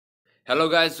Hello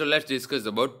guys, तो let's discuss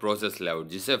about process layout,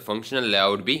 जिसे functional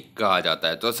layout भी कहा जाता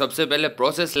है। तो सबसे पहले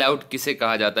प्रोसेस लेआउट किसे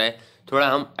कहा जाता है, थोड़ा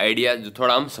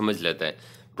हम समझ लेते हैं।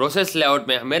 प्रोसेस लेआउट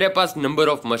में मेरे पास नंबर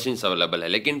ऑफ मशीन्स अवेलेबल है,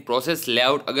 लेकिन प्रोसेस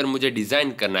लेआउट अगर मुझे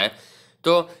डिज़ाइन करना है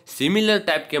तो सिमिलर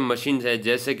टाइप के मशीन्स है,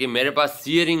 जैसे कि मेरे पास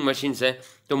सीयरिंग मशीन्स है,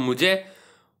 तो मुझे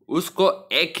उसको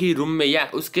एक ही रूम में या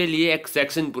उसके लिए एक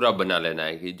सेक्शन पूरा बना लेना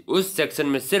है कि उस सेक्शन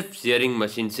में सिर्फ शेयरिंग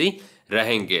मशीन ही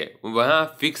रहेंगे,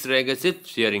 वहाँ फिक्स रहेगा सिर्फ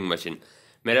शेयरिंग मशीन।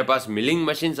 मेरे पास मिलिंग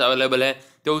मशीन्स अवेलेबल है,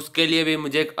 तो उसके लिए भी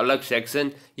मुझे एक अलग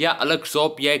सेक्शन या अलग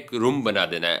शॉप या एक रूम बना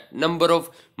देना है। नंबर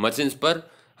ऑफ मशीन्स पर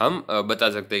हम बता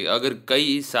सकते हैं, अगर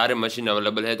कई सारे मशीन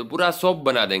अवेलेबल है तो पूरा शॉप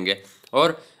बना देंगे,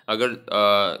 और अगर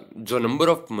जो नंबर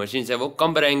ऑफ मशीन्स है वो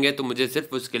कम रहेंगे तो मुझे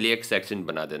सिर्फ उसके लिए एक सेक्शन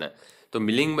बना देना है। तो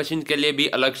मिलिंग मशीन के लिए भी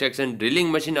अलग सेक्शन,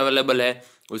 ड्रिलिंग मशीन अवेलेबल है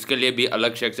उसके लिए भी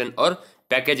अलग सेक्शन, और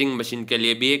पैकेजिंग मशीन के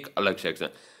लिए भी एक अलग सेक्शन।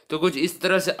 तो कुछ इस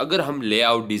तरह से अगर हम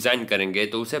लेआउट डिज़ाइन करेंगे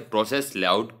तो उसे प्रोसेस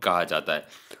लेआउट कहा जाता है।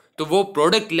 तो वो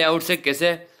प्रोडक्ट लेआउट से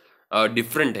कैसे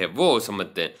डिफरेंट है वो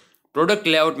समझते हैं। प्रोडक्ट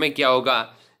लेआउट में क्या होगा,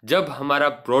 जब हमारा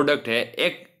प्रोडक्ट है,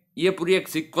 ये पूरी एक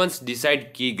सीक्वेंस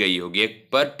डिसाइड की गई होगी एक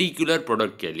पर्टिकुलर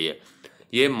प्रोडक्ट के लिए,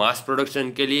 ये मास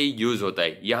प्रोडक्शन के लिए यूज़ होता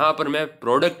है। यहाँ पर मैं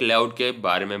प्रोडक्ट लेआउट के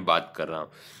बारे में बात कर रहा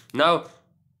हूँ। नाउ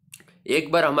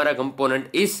एक बार हमारा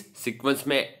कंपोनेंट इस सीक्वेंस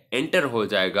में एंटर हो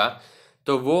जाएगा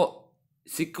तो वो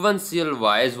सीक्वेंशियल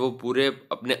वाइज वो पूरे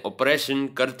अपने ऑपरेशन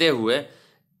करते हुए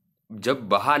जब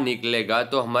बाहर निकलेगा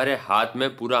तो हमारे हाथ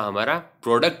में पूरा हमारा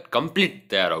प्रोडक्ट कंप्लीट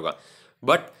तैयार होगा।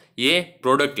 बट ये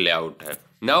प्रोडक्ट लेआउट है।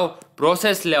 नाउ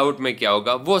प्रोसेस लेआउट में क्या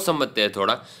होगा वो समझते हैं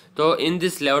थोड़ा। तो in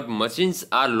this layout machines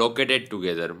are located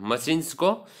together, machines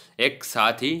को एक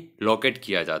साथ ही लोकेट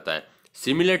किया जाता है।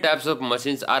 Similar types of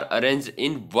machines are arrange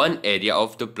in one area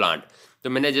of the plant. तो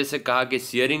मैंने जैसे कहा कि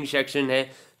शेयरिंग सेक्शन है,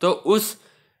 तो उस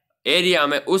एरिया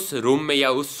में, उस रूम में या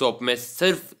उस शॉप में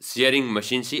सिर्फ शेयरिंग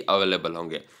मशीन ही अवेलेबल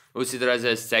होंगे। उसी तरह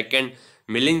से सेकंड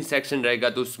मिलिंग सेक्शन रहेगा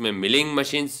तो उसमें मिलिंग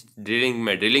मशीन्स, ड्रिलिंग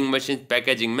में ड्रिलिंग मशीन,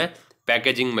 पैकेजिंग में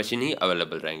पैकेजिंग मशीन ही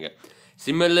अवेलेबल रहेंगे।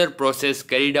 Similar process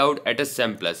carried out at a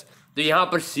same place. तो यहाँ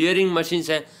पर शेयरिंग मशीन्स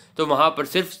हैं तो वहाँ पर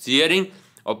सिर्फ शेयरिंग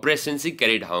ऑपरेशन ही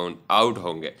कैरिड आउट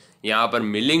होंगे। यहाँ पर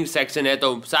मिलिंग सेक्शन है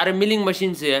तो सारे मिलिंग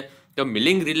मशीन से है, तो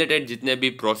मिलिंग रिलेटेड जितने भी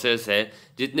प्रोसेस है,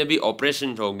 जितने भी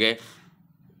ऑपरेशन होंगे,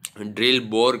 ड्रिल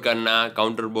बोर करना,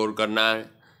 काउंटर बोर करना,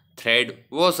 थ्रेड,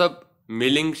 वो सब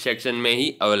मिलिंग सेक्शन में ही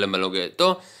अवेलेबल होंगे।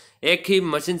 तो एक ही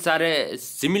मशीन सारे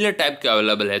सिमिलर टाइप के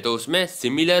अवेलेबल है तो उसमें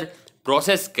सिमिलर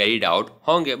प्रोसेस कैरिड आउट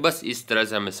होंगे। बस इस तरह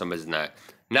से हमें समझना है।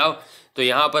 नाउ तो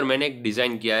यहाँ पर मैंने एक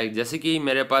डिज़ाइन किया है, जैसे कि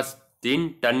मेरे पास 3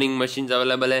 टर्निंग मशीन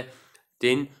अवेलेबल है,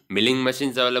 3 मिलिंग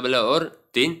मशीन अवेलेबल है और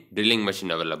 3 ड्रिलिंग मशीन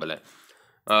अवेलेबल है।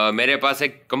 मेरे पास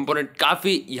एक कंपोनेंट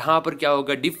काफ़ी, यहाँ पर क्या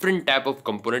होगा, डिफरेंट टाइप ऑफ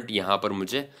कंपोनेंट यहाँ पर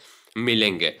मुझे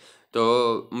मिलेंगे।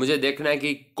 तो मुझे देखना है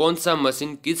कि कौन सा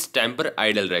मशीन किस टाइम पर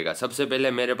आइडल रहेगा। सबसे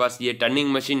पहले मेरे पास ये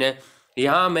टर्निंग मशीन है,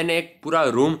 यहाँ मैंने एक पूरा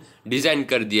रूम डिज़ाइन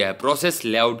कर दिया है प्रोसेस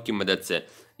लेआउट की मदद से।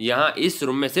 यहाँ इस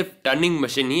रूम में सिर्फ टर्निंग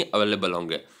मशीन ही अवेलेबल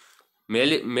होंगे।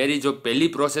 मेरी जो पहली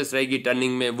प्रोसेस रहेगी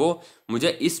टर्निंग में वो मुझे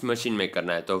इस मशीन में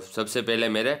करना है। तो सबसे पहले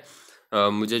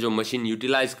मुझे जो मशीन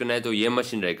यूटिलाइज करना है तो ये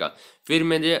मशीन रहेगा। फिर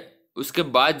मुझे उसके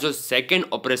बाद जो सेकंड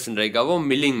ऑपरेशन रहेगा वो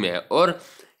मिलिंग में है, और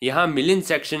यहाँ मिलिंग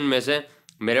सेक्शन में से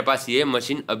मेरे पास ये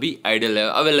मशीन अभी आइडल है,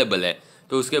 अवेलेबल है।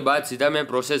 तो उसके बाद सीधा मैं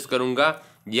प्रोसेस करूँगा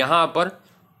यहाँ पर,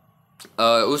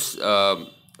 उस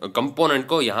कंपोनेंट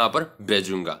को यहाँ पर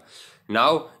भेजूँगा।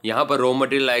 नाउ यहाँ पर रॉ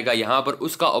मटेरियल आएगा, यहाँ पर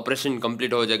उसका ऑपरेशन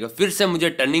कंप्लीट हो जाएगा। फिर से मुझे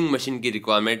टर्निंग मशीन की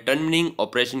रिक्वायरमेंट, टर्निंग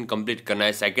ऑपरेशन कंप्लीट करना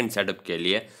है सेकंड सेटअप के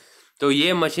लिए। तो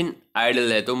ये मशीन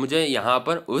आइडल है तो मुझे यहाँ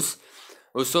पर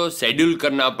उसको शेड्यूल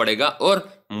करना पड़ेगा और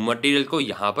मटेरियल को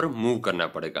यहाँ पर मूव करना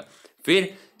पड़ेगा।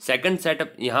 फिर सेकंड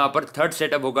सेटअप, यहाँ पर थर्ड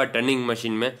सेटअप होगा टर्निंग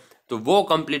मशीन में। तो वो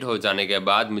कंप्लीट हो जाने के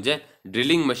बाद मुझे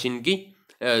ड्रिलिंग मशीन की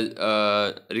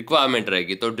रिक्वायरमेंट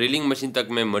रहेगी, तो ड्रिलिंग मशीन तक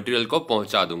मैं मटेरियल को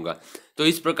पहुँचा दूंगा। तो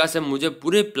इस प्रकार से मुझे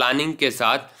पूरे प्लानिंग के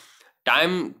साथ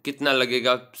टाइम कितना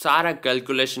लगेगा सारा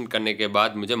कैलकुलेशन करने के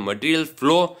बाद मुझे मटेरियल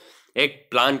फ्लो एक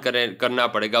प्लान करना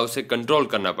पड़ेगा, उसे कंट्रोल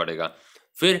करना पड़ेगा।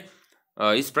 फिर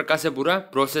इस प्रकार से पूरा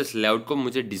प्रोसेस लेआउट को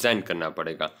मुझे डिज़ाइन करना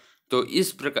पड़ेगा। तो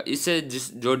इस प्रकार इससे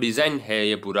जो डिज़ाइन है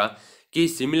ये पूरा कि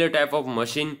similar type of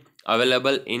machine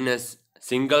available in a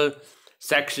single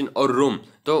section और रूम,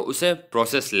 तो उसे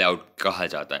प्रोसेस लेआउट कहा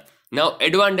जाता है। नाउ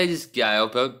एडवांटेजेस क्या है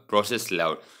of process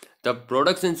layout. The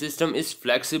production system is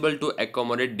flexible to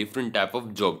accommodate different type of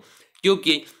job,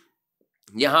 क्योंकि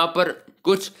यहाँ पर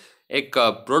कुछ एक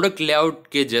प्रोडक्ट लेआउट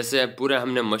के जैसे पूरे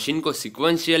हमने मशीन को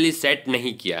सिक्वेंशियली सेट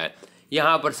नहीं किया है।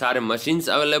 यहाँ पर सारे मशीन्स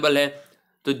अवेलेबल है,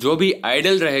 तो जो भी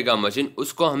आइडल रहेगा मशीन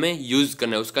उसको हमें यूज़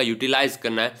करना है, उसका यूटिलाइज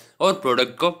करना है और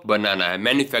प्रोडक्ट को बनाना है,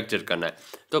 मैन्युफैक्चर करना है।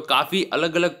 तो काफ़ी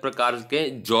अलग अलग प्रकार के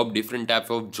job, different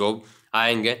type of job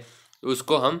आएंगे,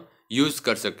 उसको हम यूज़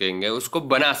कर सकेंगे, उसको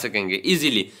बना सकेंगे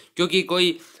इजीली, क्योंकि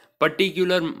कोई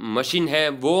पर्टिकुलर मशीन है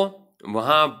वो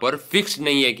वहाँ पर फिक्स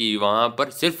नहीं है कि वहाँ पर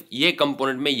सिर्फ ये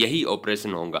कंपोनेंट में यही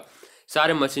ऑपरेशन होगा।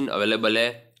 सारे मशीन अवेलेबल है,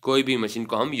 कोई भी मशीन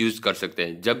को हम यूज़ कर सकते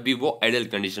हैं जब भी वो आइडल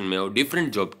कंडीशन में हो,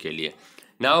 डिफरेंट जॉब के लिए।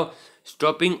 Now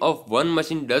stopping of one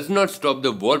machine does not stop the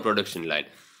wall production line.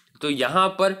 तो यहाँ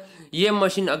पर ये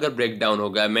मशीन अगर ब्रेक डाउन हो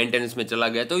गया, मेंटेनेंस में चला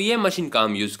गया, तो ये मशीन का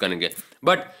हम यूज़ करेंगे।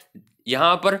 बट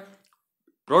यहाँ पर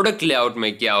प्रोडक्ट लेआउट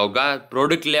में क्या होगा,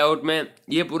 प्रोडक्ट लेआउट में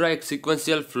ये पूरा एक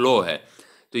सिक्वेंशियल फ्लो है।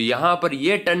 तो यहाँ पर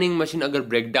ये टर्निंग मशीन अगर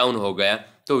ब्रेक डाउन हो गया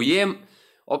तो ये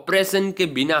ऑपरेशन के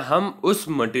बिना हम उस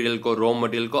मटेरियल को, रॉ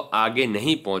मटेरियल को आगे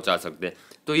नहीं पहुंचा सकते।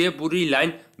 तो ये पूरी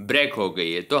लाइन ब्रेक हो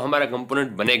गई है, तो हमारा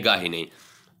कंपोनेंट बनेगा ही नहीं।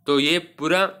 तो ये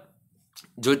पूरा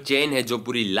जो चेन है, जो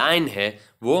पूरी लाइन है,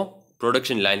 वो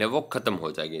प्रोडक्शन लाइन है, वो ख़त्म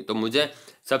हो जाएगी। तो मुझे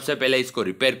सबसे पहले इसको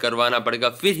रिपेयर करवाना पड़ेगा,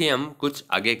 फिर ही हम कुछ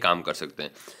आगे काम कर सकते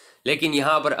हैं। लेकिन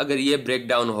यहाँ पर अगर ये ब्रेक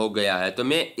डाउन हो गया है तो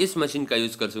मैं इस मशीन का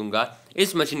यूज़ कर सकूँगा,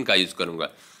 इस मशीन का यूज़ करूँगा।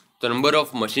 तो नंबर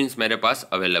ऑफ मशीन्स मेरे पास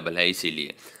अवेलेबल है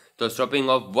इसीलिए। तो stopping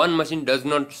of one machine does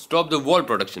not stop the wall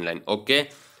production line, okay,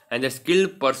 and the skilled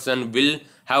person will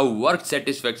have work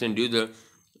satisfaction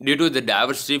due to the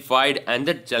diversified and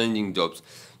the challenging jobs.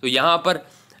 तो यहाँ पर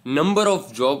number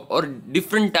of job और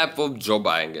different type of job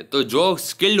आएंगे। तो जो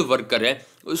skilled worker है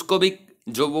उसको भी,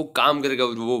 जो वो काम करेगा,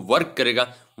 वो वर्क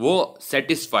करेगा, वो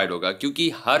सेटिस्फाइड होगा, क्योंकि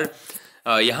हर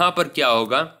यहाँ पर क्या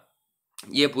होगा,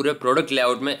 ये पूरे प्रोडक्ट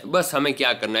लेआउट में बस हमें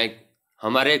क्या करना है,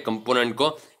 हमारे कंपोनेंट को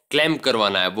क्लेम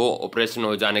करवाना है, वो ऑपरेशन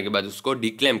हो जाने के बाद उसको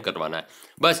डिक्लेम करवाना है,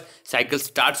 बस साइकिल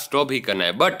स्टार्ट स्टॉप ही करना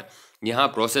है। बट यहाँ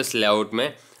प्रोसेस लेआउट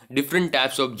में डिफरेंट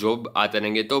टाइप्स ऑफ जॉब आते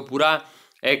रहेंगे, तो पूरा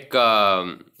एक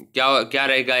क्या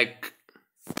रहेगा, एक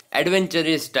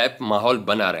एडवेंचरस टाइप माहौल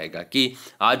बना रहेगा कि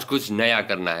आज कुछ नया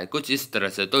करना है, कुछ इस तरह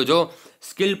से। तो जो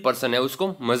स्किल पर्सन है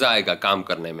उसको मज़ा आएगा काम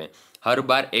करने में, हर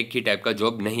बार एक ही टाइप का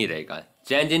जॉब नहीं रहेगा।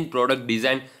 Change in product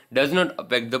design does not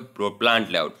affect the plant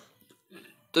layout.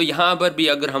 तो यहाँ पर भी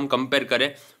अगर हम कंपेयर करें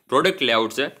प्रोडक्ट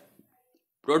लेआउट से,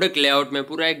 प्रोडक्ट लेआउट में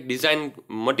पूरा एक डिज़ाइन,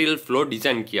 मटेरियल फ्लो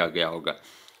डिज़ाइन किया गया होगा,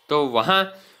 तो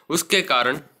वहाँ उसके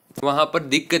कारण वहाँ पर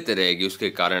दिक्कत रहेगी। उसके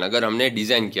कारण अगर हमने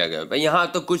डिज़ाइन किया गया भाई, यहाँ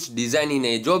तो कुछ डिज़ाइन ही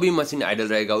नहीं, जो भी मशीन आइडल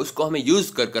रहेगा उसको हमें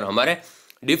यूज़ कर कर हमारे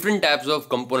डिफरेंट टाइप्स ऑफ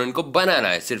कंपोनेंट को बनाना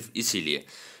है सिर्फ इसीलिए।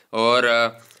 और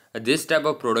this type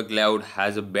of product layout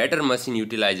has a better machine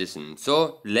utilisation,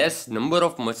 so less number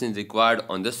of machine required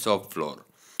on the shop floor.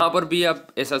 यहाँ पर भी आप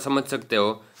ऐसा समझ सकते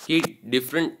हो कि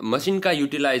डिफरेंट मशीन का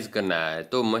यूटिलाइज करना है।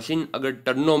 तो मशीन अगर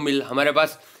टर्नो मिल, हमारे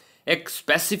पास एक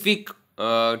स्पेसिफिक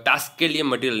टास्क के लिए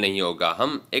मटेरियल नहीं होगा,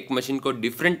 हम एक मशीन को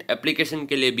डिफरेंट एप्लीकेशन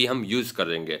के लिए भी हम यूज़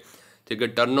करेंगे, ठीक है।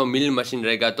 टर्नो मिल मशीन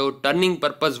रहेगा तो टर्निंग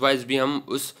पर्पज़ वाइज भी हम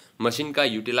उस मशीन का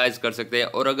यूटिलाइज कर सकते हैं।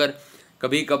 और अगर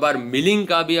कभी कभार मिलिंग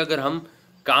का भी अगर हम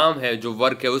काम है, जो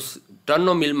वर्क है, उस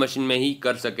टर्नो मिल मशीन में ही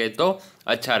कर सके तो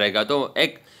अच्छा रहेगा। तो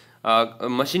एक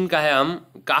मशीन का है हम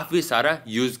काफ़ी सारा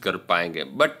यूज़ कर पाएंगे।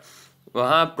 बट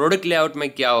वहाँ प्रोडक्ट लेआउट में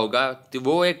क्या होगा, तो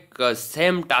वो एक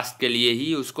सेम टास्क के लिए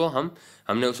ही उसको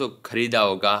हमने उसको ख़रीदा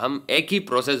होगा, हम एक ही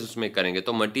प्रोसेस उसमें करेंगे,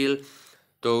 तो मटेरियल,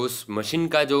 तो उस मशीन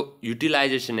का जो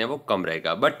यूटिलाइजेशन है वो कम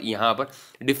रहेगा। बट यहाँ पर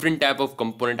डिफरेंट टाइप ऑफ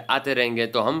कंपोनेंट आते रहेंगे,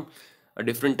 तो हम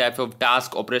different type of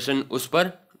task, operation उस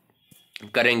पर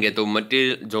करेंगे, तो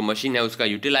मटेरियल, जो मशीन है उसका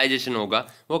यूटिलाइजेशन होगा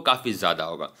वो काफ़ी ज़्यादा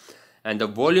होगा। And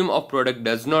the volume of product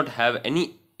does not have any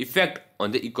effect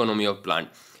on the economy of plant.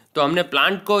 तो हमने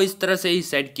प्लांट को इस तरह से ही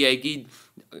सेट किया है कि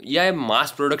यह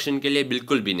मास प्रोडक्शन के लिए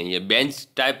बिल्कुल भी नहीं है, बेंच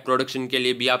टाइप प्रोडक्शन के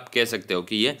लिए भी आप कह सकते हो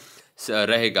कि ये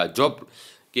रहेगा जॉब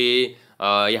कि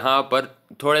यहाँ पर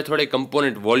थोड़े थोड़े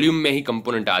कंपोनेंट, वॉल्यूम में ही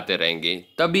कंपोनेंट आते रहेंगे।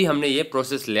 तभी हमने ये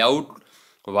प्रोसेस लेआउट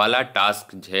वाला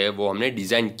टास्क जो है वो हमने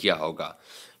डिज़ाइन किया होगा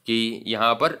कि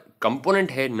यहाँ पर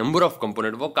कंपोनेंट है, नंबर ऑफ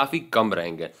कंपोनेंट वो काफ़ी कम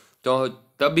रहेंगे, तो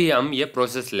तभी हम ये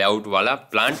प्रोसेस लेआउट वाला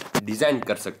प्लांट डिज़ाइन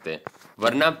कर सकते हैं।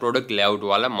 वरना प्रोडक्ट लेआउट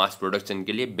वाला मास प्रोडक्शन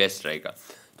के लिए बेस्ट रहेगा।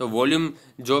 तो वॉल्यूम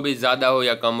जो भी ज़्यादा हो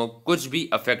या कम हो कुछ भी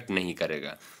अफेक्ट नहीं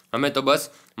करेगा, हमें तो बस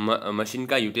मशीन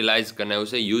का यूटिलाइज करना है,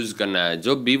 उसे यूज़ करना है,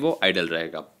 जो भी वो आइडल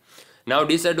रहेगा। Now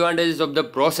disadvantages of the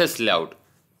process layout.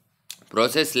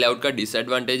 Process layout का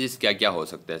डिसएडवांटेजेस क्या क्या हो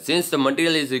सकते हैं। Since the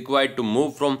material is required to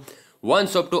move from one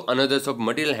shop to another shop,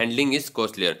 material handling is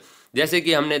costlier. जैसे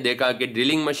कि हमने देखा कि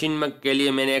ड्रिलिंग मशीन में के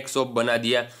लिए मैंने एक शॉप बना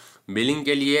दिया, मिलिंग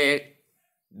के लिए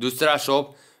दूसरा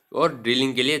शॉप और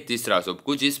ड्रिलिंग के लिए तीसरा शॉप,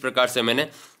 कुछ इस प्रकार से मैंने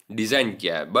डिज़ाइन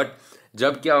किया है। बट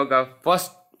जब क्या होगा,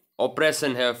 फर्स्ट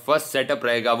ऑपरेशन है, फर्स्ट सेटअप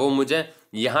रहेगा वो मुझे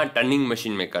यहाँ टर्निंग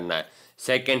मशीन में करना है,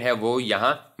 सेकेंड है वो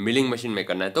यहाँ मिलिंग मशीन में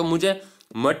करना है। तो मुझे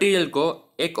मटेरियल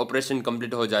को एक ऑपरेशन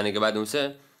कंप्लीट हो जाने के बाद उसे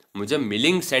मुझे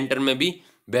मिलिंग सेंटर में भी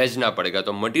भेजना पड़ेगा।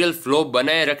 तो मटेरियल फ्लो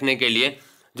बनाए रखने के लिए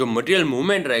जो मटेरियल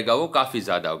मूवमेंट रहेगा वो काफ़ी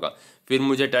ज़्यादा होगा। फिर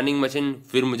मुझे टर्निंग मशीन,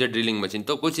 फिर मुझे ड्रिलिंग मशीन,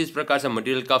 तो कुछ इस प्रकार से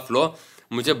मटेरियल का फ्लो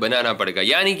मुझे बनाना पड़ेगा।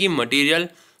 यानी कि मटेरियल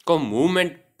को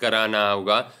मूवमेंट कराना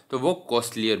होगा तो वो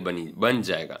कॉस्टलियर बन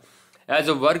जाएगा। As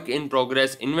a work in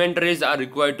progress, inventories are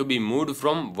required to be moved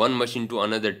from one machine to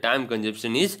another, time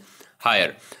consumption is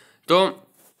higher. तो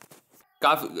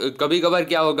कभी कभार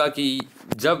क्या होगा कि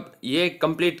जब ये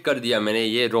कंप्लीट कर दिया मैंने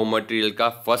ये रॉ मटेरियल का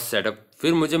फर्स्ट सेटअप,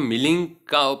 फिर मुझे मिलिंग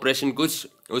का ऑपरेशन कुछ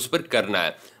उस पर करना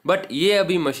है, बट ये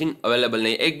अभी मशीन अवेलेबल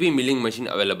नहीं है, एक भी मिलिंग मशीन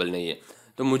अवेलेबल नहीं है।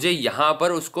 तो मुझे यहाँ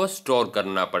पर उसको स्टोर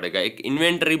करना पड़ेगा, एक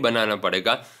इन्वेंटरी बनाना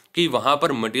पड़ेगा कि वहाँ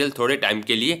पर मटेरियल थोड़े टाइम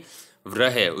के लिए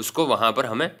रहे, उसको वहाँ पर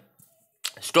हमें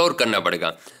स्टोर करना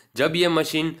पड़ेगा। जब ये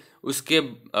मशीन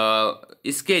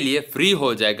इसके लिए फ्री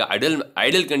हो जाएगा,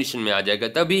 आइडल कंडीशन में आ जाएगा,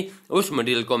 तभी उस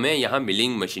मटेरियल को मैं यहाँ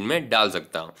मिलिंग मशीन में डाल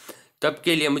सकता हूँ। तब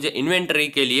के लिए मुझे इन्वेंटरी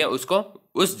के लिए उसको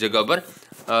उस जगह पर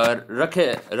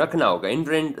रखना होगा,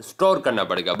 स्टोर करना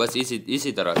पड़ेगा, बस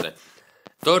इसी तरह से।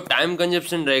 तो टाइम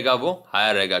कंजप्शन रहेगा वो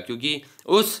हायर रहेगा, क्योंकि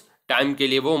उस टाइम के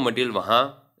लिए वो मटेरियल वहाँ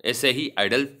ऐसे ही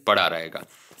आइडल पड़ा रहेगा।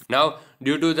 Now,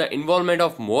 due to the involvement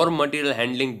of more material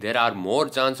handling, there are more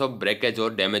chance of breakage or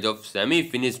damage of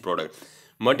semi-finished product.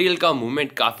 Material का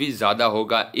मूवमेंट काफ़ी ज़्यादा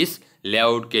होगा इस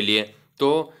लेआउट के लिए,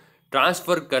 तो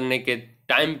ट्रांसफ़र करने के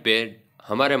टाइम पे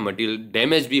हमारे मटेरियल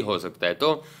डैमेज भी हो सकता है।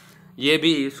 तो ये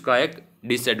भी इसका एक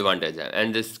डिसएडवांटेज है।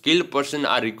 And the skilled person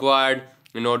are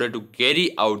required in order to carry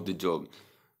out the job.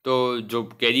 तो जो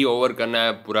कैरी ओवर करना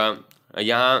है पूरा,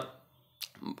 यहाँ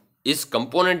इस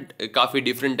कंपोनेंट काफ़ी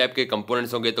डिफरेंट टाइप के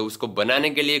कंपोनेंट्स होंगे, तो उसको बनाने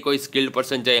के लिए कोई स्किल्ड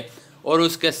पर्सन चाहिए, और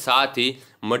उसके साथ ही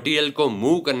मटेरियल को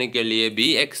मूव करने के लिए भी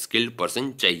एक स्किल्ड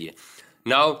पर्सन चाहिए।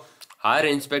 Now higher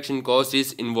inspection cost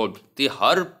is involve.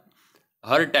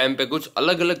 Her time पे कुछ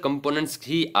अलग अलग कंपोनेंट्स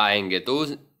ही आएंगे, तो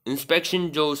इंस्पेक्शन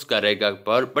जो उसका रहेगा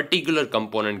पर पर्टिकुलर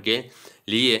कंपोनेंट के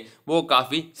लिए वो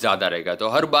काफ़ी ज़्यादा रहेगा। तो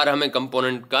हर बार हमें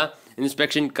कंपोनेंट का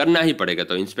इंस्पेक्शन करना ही पड़ेगा,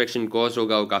 तो इंस्पेक्शन कॉस्ट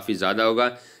होगा वो काफ़ी ज़्यादा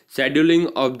होगा। Scheduling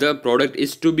of the product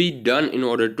is to be done in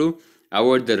order to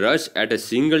avoid the rush at a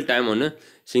single time on a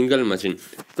single machine.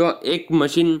 तो एक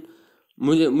मशीन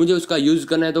मुझे उसका यूज़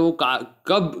करना है, तो वो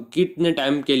कब कितने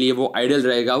टाइम के लिए वो आइडल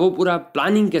रहेगा, वो पूरा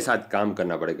प्लानिंग के साथ काम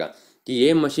करना पड़ेगा कि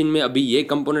ये मशीन में अभी ये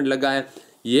कंपोनेंट लगा है,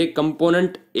 ये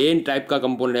कंपोनेंट ए टाइप का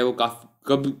कंपोनेंट है, वो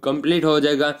कब कंप्लीट हो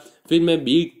जाएगा, फिर मैं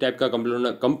बी टाइप का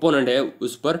कंपोनेंट है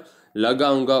उस पर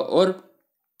लगाऊंगा, और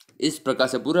इस प्रकार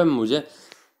से पूरा मुझे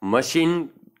मशीन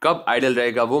कब आइडल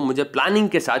रहेगा वो मुझे प्लानिंग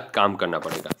के साथ काम करना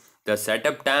पड़ेगा। The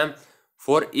setup time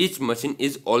for each machine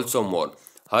is also more.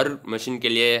 Her machine के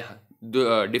लिए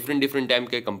डिफरेंट टाइम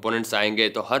के कंपोनेंट्स आएंगे,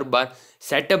 तो हर बार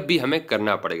सेटअप भी हमें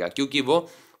करना पड़ेगा, क्योंकि वो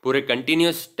पूरे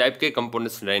कंटिन्यूस टाइप के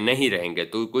कंपोनेंट्स नहीं रहेंगे।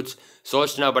 तो कुछ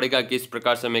सोचना पड़ेगा कि इस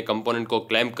प्रकार से मैं कंपोनेंट को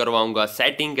क्लैम्प करवाऊंगा,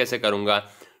 सेटिंग कैसे करूंगा,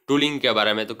 टूलिंग के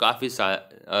बारे में तो काफ़ी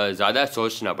ज़्यादा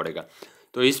सोचना पड़ेगा।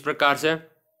 तो इस प्रकार से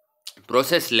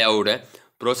प्रोसेस लेआउट है।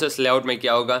 प्रोसेस लेआउट में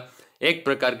क्या होगा, एक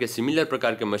प्रकार के सिमिलर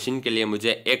प्रकार के मशीन के लिए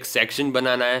मुझे एक सेक्शन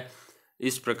बनाना है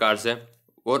इस प्रकार से,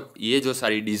 और ये जो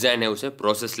सारी डिज़ाइन है उसे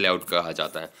प्रोसेस लेआउट कहा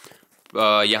जाता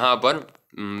है। यहाँ पर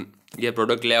ये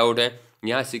प्रोडक्ट लेआउट है,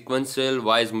 यहाँ सिक्वेंशियल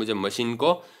वाइज मुझे मशीन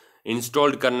को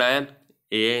इंस्टॉल करना है।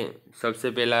 ये सबसे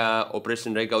पहला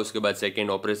ऑपरेशन रहेगा, उसके बाद second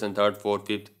operation, third, fourth,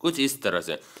 fifth, कुछ इस तरह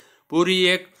से पूरी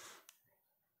एक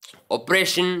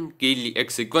ऑपरेशन की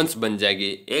एक सीक्वेंस बन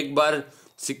जाएगी। एक बार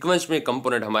सीक्वेंस में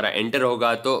कंपोनेंट हमारा एंटर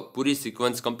होगा तो पूरी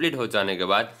सीक्वेंस कंप्लीट हो जाने के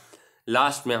बाद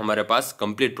लास्ट में हमारे पास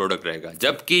कंप्लीट प्रोडक्ट रहेगा।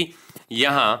 जबकि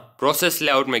यहाँ प्रोसेस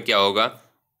लेआउट में क्या होगा,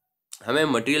 हमें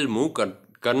मटेरियल मूव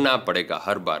करना पड़ेगा,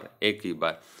 हर बार एक ही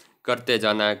बार करते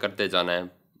जाना है।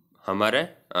 हमारे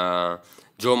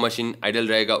जो मशीन आइडल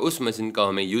रहेगा उस मशीन का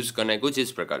हमें यूज़ करना है, कुछ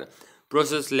इस प्रकार।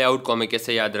 प्रोसेस लेआउट को हमें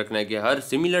कैसे याद रखना है कि हर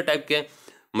सिमिलर टाइप के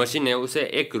मशीन है उसे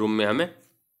एक रूम में हमें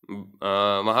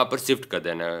वहाँ पर शिफ्ट कर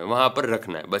देना है, वहाँ पर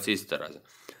रखना है, बस इस तरह से।